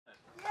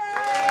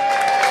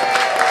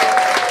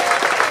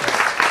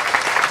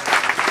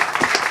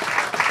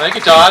Thank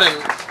you, Todd, and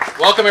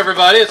welcome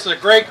everybody. It's a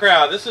great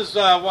crowd. This is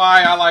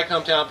why I like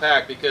Hometown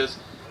Pack, because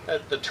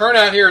the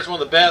turnout here is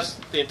one of the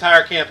best the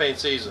entire campaign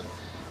season.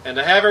 And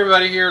to have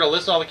everybody here to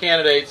listen to all the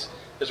candidates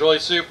is really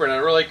super, and I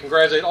really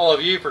congratulate all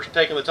of you for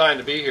taking the time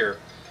to be here.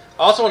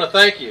 I also want to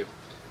thank you.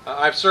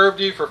 I've served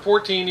you for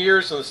 14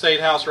 years in the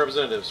State House of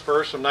Representatives,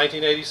 first from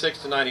 1986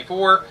 to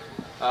 94,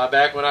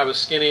 back when I was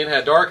skinny and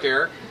had dark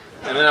hair,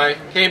 and then I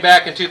came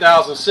back in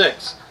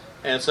 2006.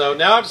 And so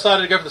now I've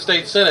decided to go for the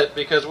State Senate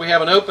because we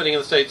have an opening in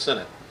the State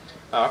Senate.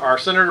 Our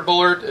Senator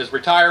Bullard is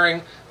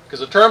retiring because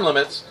of term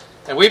limits,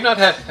 and we've not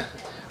had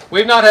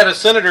a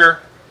senator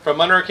from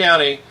Monroe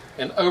County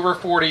in over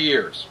 40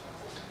 years.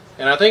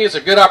 And I think it's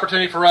a good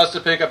opportunity for us to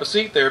pick up a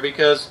seat there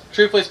because,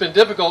 truthfully, it's been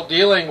difficult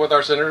dealing with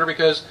our senator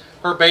because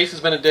her base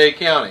has been in Dade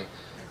County,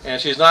 and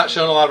she's not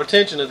shown a lot of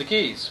attention to the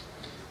Keys.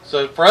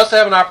 So for us to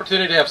have an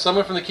opportunity to have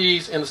someone from the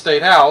Keys in the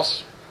State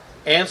House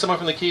and someone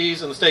from the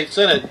Keys in the State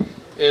Senate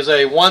is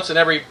a once in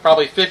every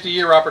probably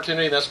 50-year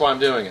opportunity, and that's why I'm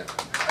doing it.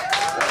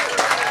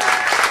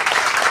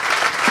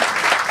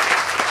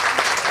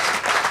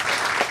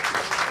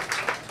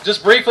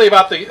 Just briefly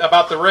about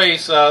the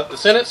race, the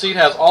Senate seat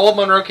has all of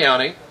Monroe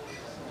County,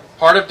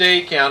 part of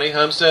Dade County,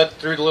 Homestead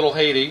through to Little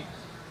Haiti,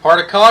 part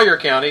of Collier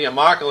County,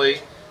 Immokalee,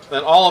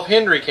 then all of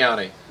Hendry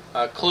County,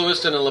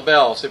 Clewiston and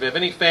LaBelle. So if you have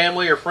any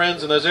family or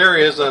friends in those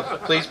areas,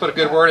 please put a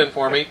good word in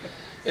for me.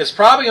 It's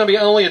probably going to be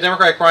only a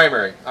Democratic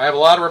primary. I have a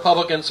lot of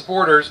Republican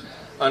supporters.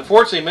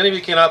 Unfortunately, many of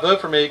you cannot vote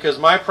for me because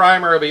my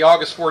primary will be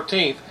August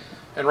 14th,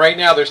 and right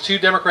now there's 2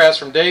 Democrats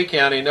from Dade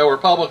County, no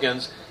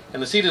Republicans,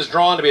 and the seat is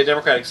drawn to be a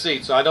Democratic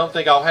seat, so I don't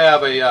think I'll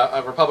have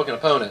a Republican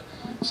opponent.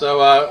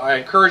 So I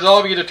encourage all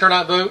of you to turn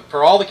out and vote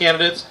for all the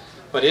candidates,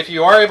 but if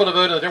you are able to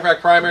vote in the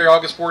Democratic primary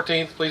August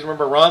 14th, please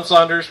remember Ron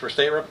Saunders for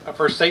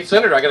state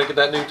Senator. I got to get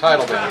that new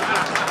title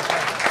down.